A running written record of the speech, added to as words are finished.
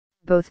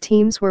Both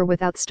teams were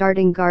without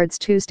starting guards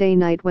Tuesday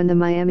night when the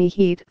Miami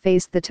Heat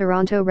faced the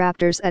Toronto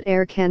Raptors at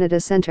Air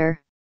Canada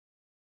Centre.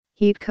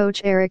 Heat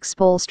coach Erik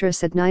Spoelstra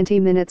said 90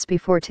 minutes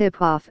before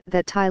tip-off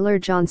that Tyler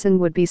Johnson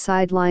would be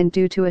sidelined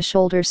due to a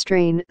shoulder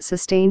strain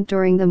sustained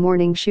during the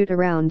morning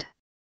shoot-around.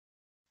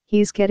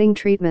 "He's getting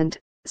treatment,"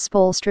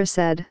 Spoelstra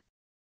said.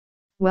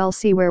 "We'll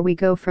see where we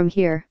go from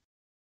here."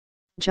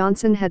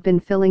 Johnson had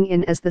been filling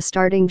in as the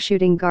starting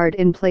shooting guard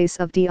in place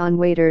of Dion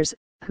Waiters,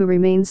 who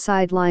remains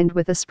sidelined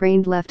with a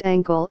sprained left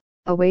ankle,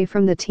 away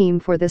from the team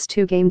for this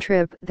two-game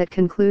trip that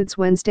concludes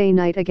Wednesday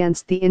night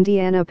against the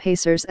Indiana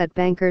Pacers at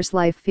Bankers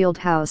Life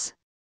Fieldhouse.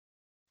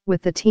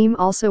 With the team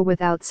also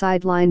without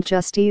sidelined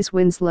Justice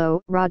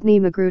Winslow, Rodney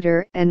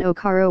Magruder and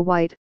Okaro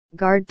White,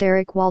 guard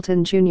Derek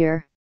Walton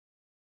Jr.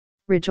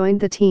 rejoined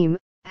the team,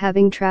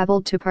 having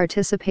traveled to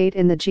participate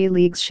in the G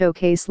League's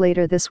showcase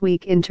later this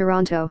week in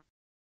Toronto.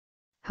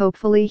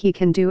 "Hopefully he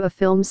can do a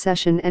film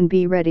session and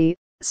be ready,"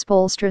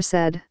 Spoelstra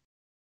said.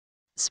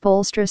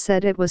 Spoelstra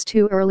said it was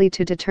too early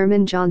to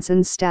determine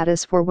Johnson's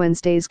status for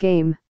Wednesday's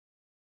game.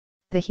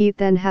 The Heat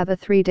then have a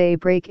 3-day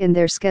break in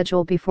their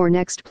schedule before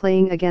next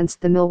playing against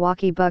the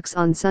Milwaukee Bucks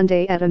on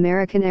Sunday at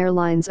American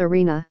Airlines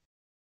Arena.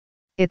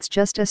 "It's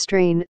just a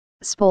strain,"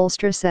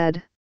 Spoelstra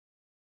said.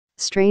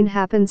 "Strain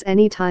happens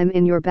anytime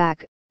in your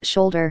back,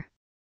 shoulder.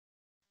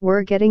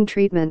 We're getting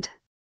treatment."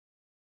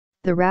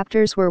 The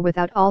Raptors were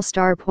without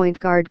all-star point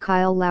guard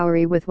Kyle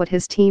Lowry with what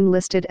his team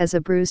listed as a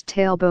bruised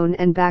tailbone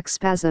and back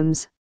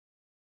spasms.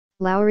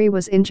 Lowry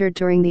was injured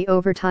during the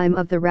overtime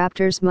of the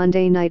Raptors'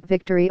 Monday night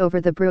victory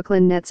over the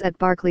Brooklyn Nets at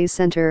Barclays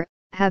Center,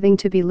 having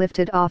to be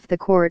lifted off the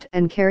court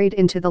and carried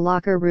into the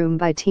locker room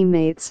by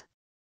teammates.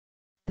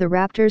 The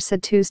Raptors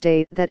said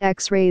Tuesday that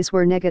X-rays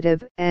were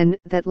negative and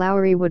that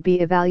Lowry would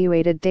be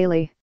evaluated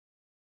daily.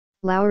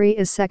 Lowry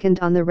is second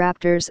on the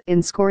Raptors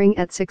in scoring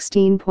at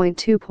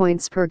 16.2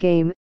 points per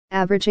game,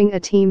 averaging a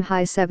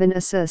team-high 7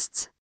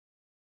 assists.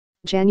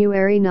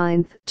 January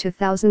 9,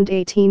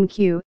 2018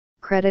 Q.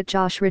 Credit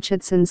Josh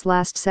Richardson's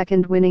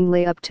last-second winning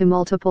layup to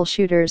multiple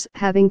shooters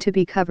having to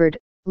be covered,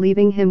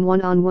 leaving him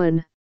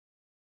one-on-one.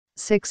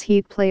 6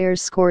 Heat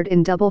players scored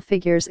in double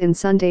figures in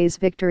Sunday's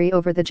victory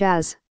over the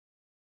Jazz.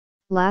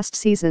 Last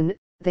season,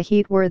 the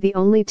Heat were the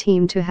only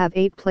team to have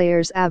 8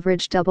 players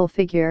average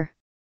double-figure.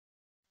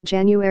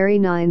 January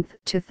 9,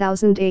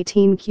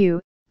 2018 Q.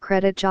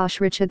 Credit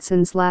Josh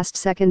Richardson's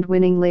last-second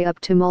winning layup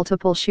to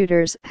multiple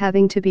shooters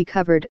having to be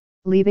covered,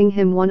 leaving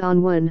him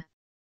one-on-one.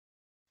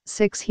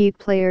 6 Heat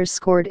players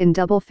scored in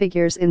double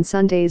figures in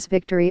Sunday's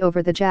victory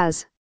over the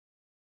Jazz.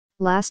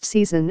 Last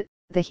season,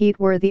 the Heat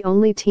were the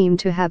only team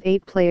to have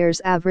 8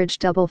 players average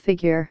double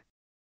figure.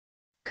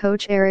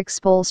 Coach Erik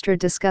Spoelstra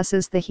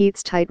discusses the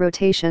Heat's tight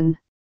rotation.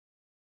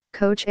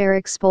 Coach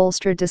Erik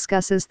Spoelstra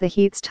discusses the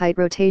Heat's tight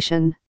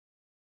rotation.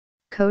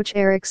 Coach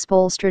Erik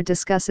Spoelstra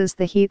discusses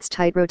the Heat's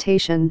tight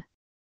rotation.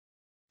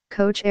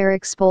 Coach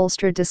Erik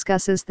Spoelstra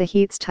discusses the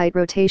Heat's tight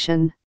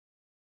rotation.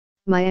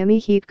 Miami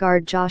Heat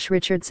guard Josh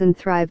Richardson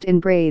thrived in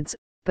braids,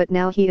 but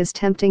now he is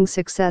tempting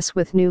success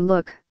with new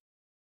look.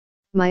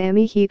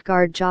 Miami Heat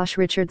guard Josh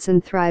Richardson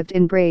thrived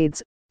in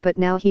braids, but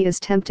now he is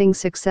tempting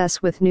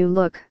success with new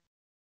look.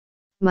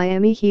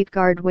 Miami Heat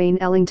guard Wayne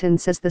Ellington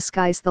says the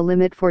sky's the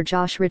limit for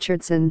Josh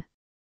Richardson.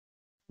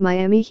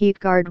 Miami Heat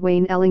guard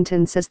Wayne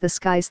Ellington says the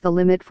sky's the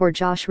limit for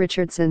Josh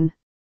Richardson.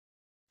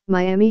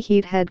 Miami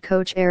Heat head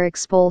coach Erik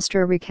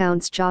Spoelstra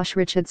recounts Josh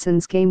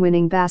Richardson's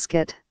game-winning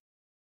basket.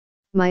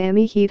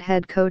 Miami Heat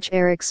head coach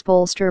Erik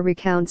Spoelstra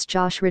recounts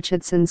Josh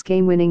Richardson's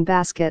game-winning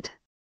basket.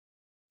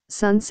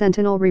 Sun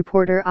Sentinel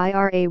reporter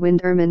Ira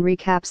Winderman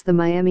recaps the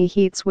Miami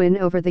Heat's win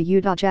over the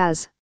Utah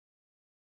Jazz.